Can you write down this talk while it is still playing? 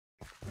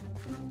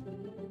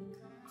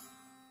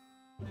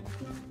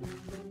Hey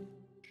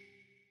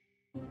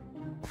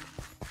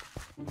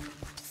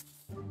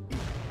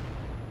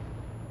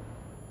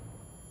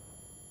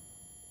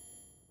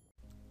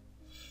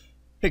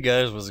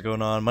guys, what's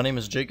going on? My name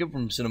is Jacob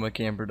from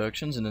Xincgc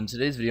Productions, and in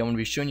today's video I'm going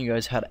to be showing you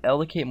guys how to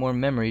allocate more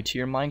memory to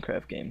your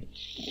Minecraft game.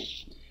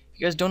 If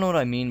you guys don't know what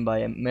I mean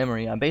by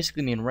memory, I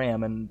basically mean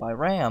RAM, and by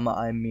RAM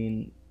I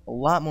mean a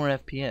lot more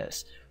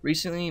FPS.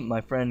 Recently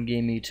my friend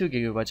gave me 2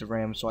 GB of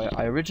RAM, so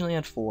I originally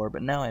had 4,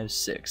 but now I have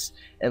 6.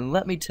 And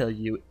let me tell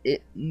you,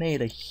 it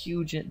made a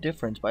huge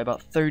difference by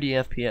about 30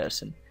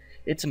 FPS, and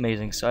it's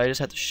amazing. So I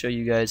just have to show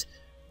you guys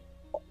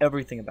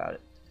everything about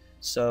it.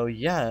 So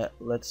yeah,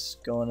 let's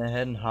go on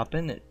ahead and hop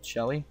in it,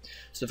 shall we?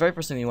 So the very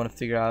first thing you want to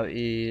figure out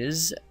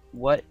is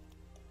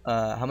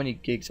how many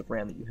gigs of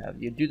RAM that you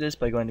have. You do this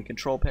by going to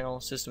Control Panel,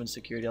 System and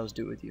Security. I'll just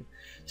do it with you.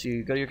 So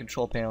you go to your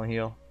Control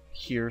Panel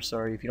here.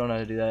 Sorry, if you don't know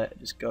how to do that,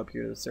 just go up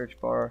here to the search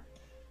bar,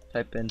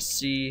 type in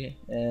C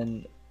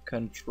and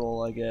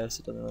Control. I guess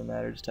it doesn't really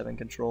matter. Just type in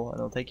Control, and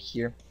it'll take you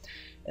here.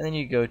 And then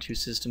you go to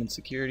System and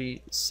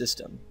Security,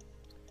 System.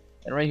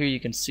 And right here you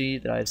can see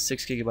that I have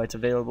 6 GB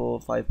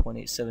available,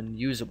 5.87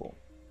 usable,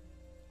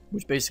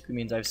 which basically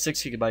means I have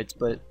 6 GB,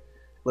 but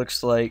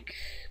looks like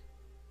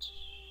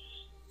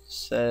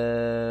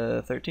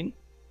 13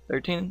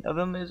 of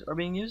them are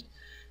being used.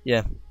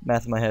 Yeah,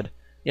 math in my head.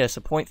 Yeah,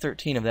 so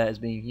 0.13 of that is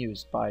being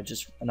used by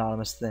just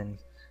anonymous things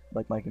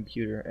like my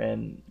computer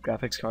and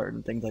graphics card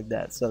and things like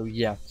that. So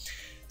yeah,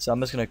 so I'm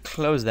just gonna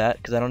close that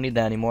because I don't need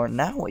that anymore.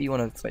 Now what you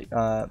want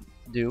to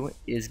do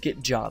is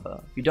get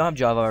Java. If you don't have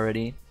Java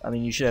already, I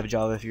mean you should have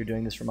Java if you're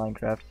doing this for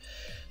Minecraft.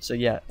 So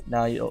yeah,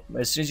 now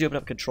as soon as you open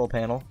up Control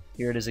Panel,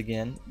 here it is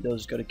again. You'll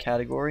just go to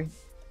Category,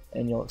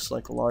 and you'll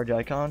select large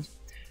icons.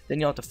 Then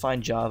you'll have to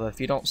find Java.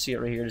 If you don't see it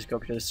right here, just go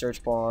up to the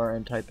search bar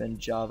and type in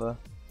Java,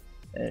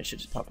 and it should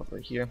just pop up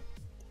right here.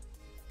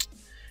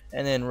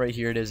 And then right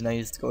here it is. Now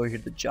you just go over here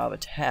to the Java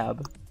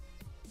tab,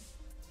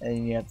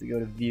 and you have to go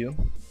to View.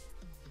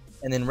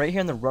 And then right here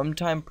in the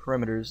runtime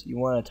parameters, you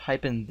want to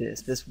type in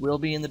this. This will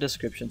be in the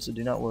description, so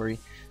do not worry.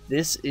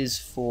 This is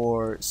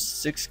for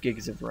 6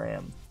 gigs of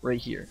RAM right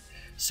here.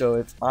 So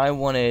if I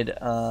wanted,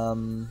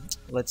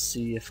 let's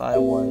see, if I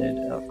wanted,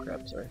 oh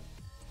crap, sorry.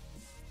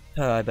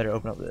 I better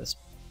open up this.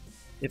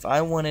 If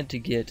I wanted to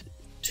get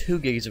 2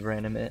 gigs of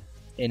RAM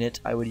in it,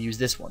 I would use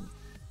this one.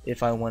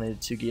 If I wanted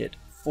to get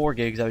 4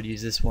 gigs, I would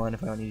use this one.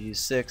 If I wanted to use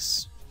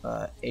 6,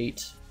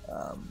 8,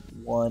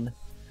 1.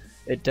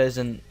 It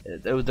doesn't,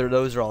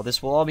 those are all,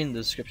 this will all be in the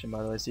description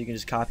by the way, so you can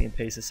just copy and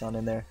paste this on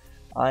in there.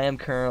 I am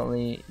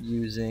currently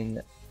using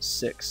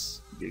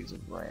 6 gigs of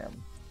RAM,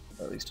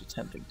 or at least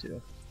attempting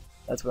to.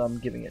 That's what I'm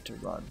giving it to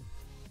run.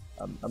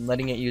 I'm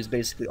letting it use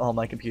basically all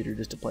my computer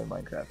just to play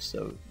Minecraft,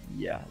 so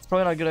yeah, it's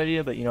probably not a good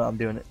idea, but you know, I'm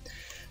doing it.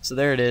 So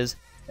there it is,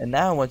 and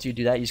now once you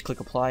do that, you just click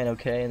apply and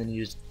OK, and then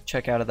you just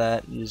check out of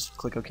that, you just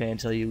click OK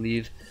until you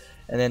leave.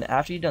 And then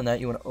after you've done that,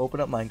 you want to open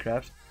up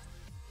Minecraft.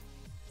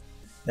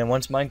 Then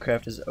once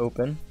Minecraft is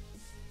open,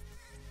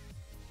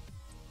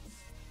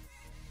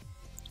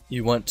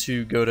 you want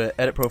to go to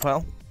Edit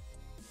Profile,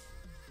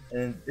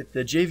 and if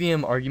the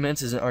JVM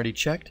arguments isn't already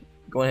checked,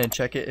 go ahead and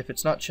check it. If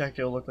it's not checked,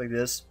 it'll look like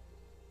this.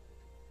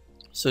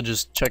 So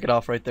just check it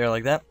off right there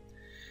like that.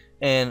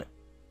 And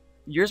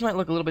yours might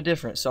look a little bit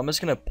different, so I'm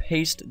just going to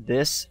paste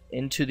this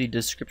into the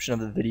description of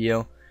the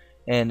video,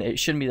 and it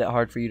shouldn't be that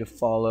hard for you to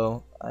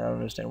follow. I don't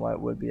understand why it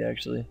would be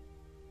actually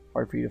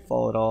hard for you to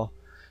follow at all.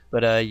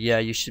 But yeah,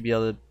 you should be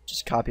able to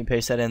just copy and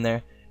paste that in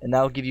there, and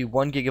that will give you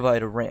 1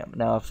 GB of RAM.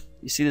 Now, if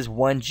you see this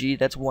 1G,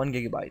 that's 1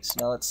 GB.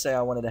 Now, let's say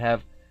I wanted to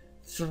have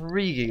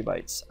 3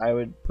 GB. I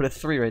would put a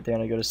 3 right there,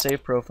 and I go to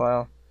Save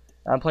Profile.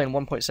 I'm playing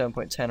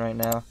 1.7.10 right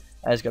now.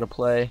 I just got to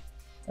play,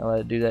 and let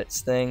it do that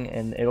thing,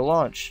 and it'll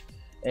launch.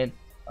 And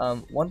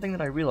one thing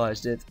that I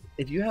realized is,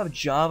 if you have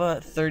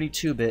Java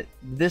 32-bit,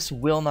 this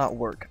will not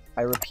work.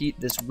 I repeat,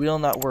 this will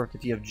not work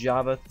if you have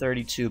Java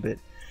 32-bit.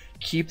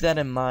 Keep that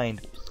in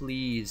mind,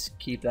 please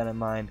keep that in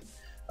mind.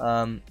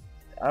 I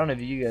don't know if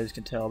you guys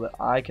can tell, but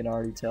I can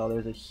already tell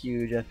there's a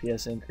huge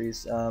FPS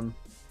increase.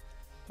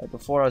 Like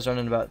before I was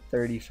running about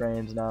 30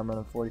 frames, now I'm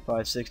running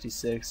 45,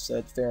 66, so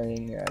it's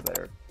varying here. I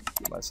better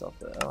give myself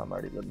the, oh, I'm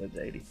already limited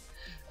to 80.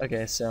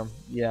 Okay, so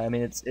yeah, I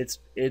mean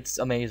it's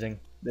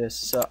amazing this.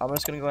 So I'm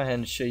just gonna go ahead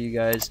and show you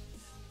guys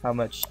how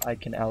much I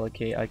can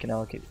allocate. I can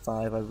allocate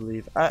 5, I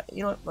believe.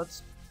 You know what,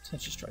 let's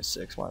just try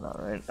 6, why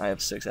not, right? I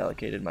have 6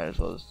 allocated, might as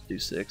well just do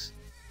 6.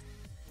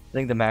 I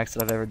think the max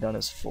that I've ever done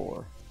is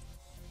 4.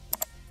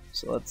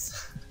 So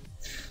let's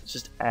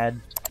just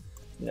add,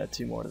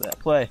 2 more to that.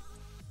 Play.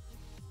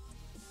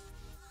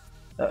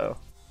 Uh-oh.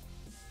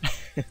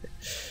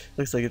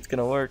 Looks like it's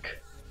gonna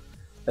work.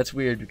 That's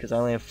weird because I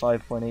only have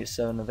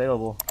 5.87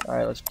 available.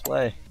 Alright, let's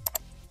play.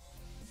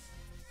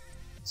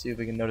 See if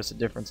we can notice a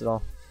difference at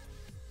all.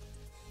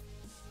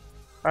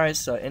 Alright,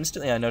 so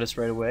instantly I noticed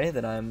right away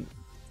that I'm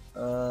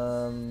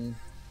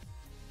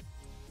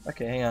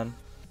okay, hang on,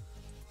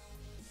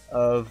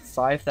 of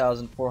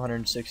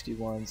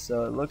 5,461.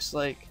 So it looks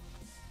like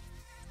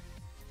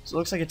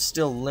it's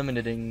still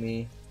limiting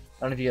me. I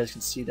don't know if you guys can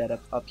see that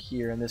up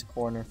here in this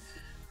corner,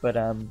 but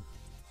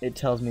it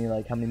tells me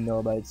like how many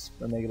millibytes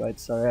or megabytes,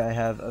 sorry, I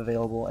have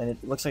available, and it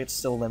looks like it's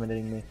still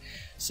limiting me.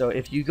 So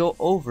if you go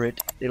over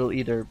it, it'll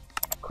either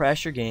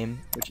crash your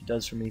game, which it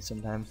does for me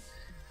sometimes,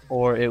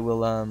 or it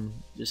will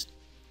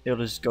it'll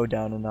just go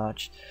down a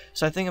notch.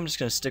 So I think I'm just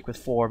gonna stick with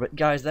 4. But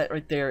guys, that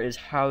right there is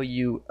how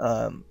you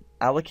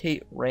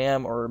allocate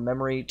RAM or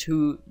memory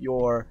to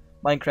your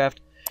Minecraft.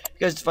 If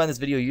you guys find this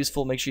video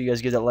useful, make sure you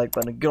guys give that like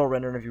button a good old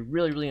render, and if you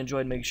really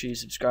enjoyed, make sure you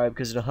subscribe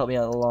because it'll help me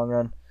out in the long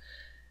run.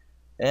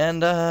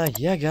 And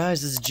yeah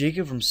guys, this is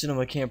Jacob from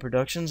Cinema Camp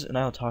Productions, and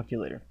I'll talk to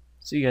you later.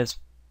 See you guys.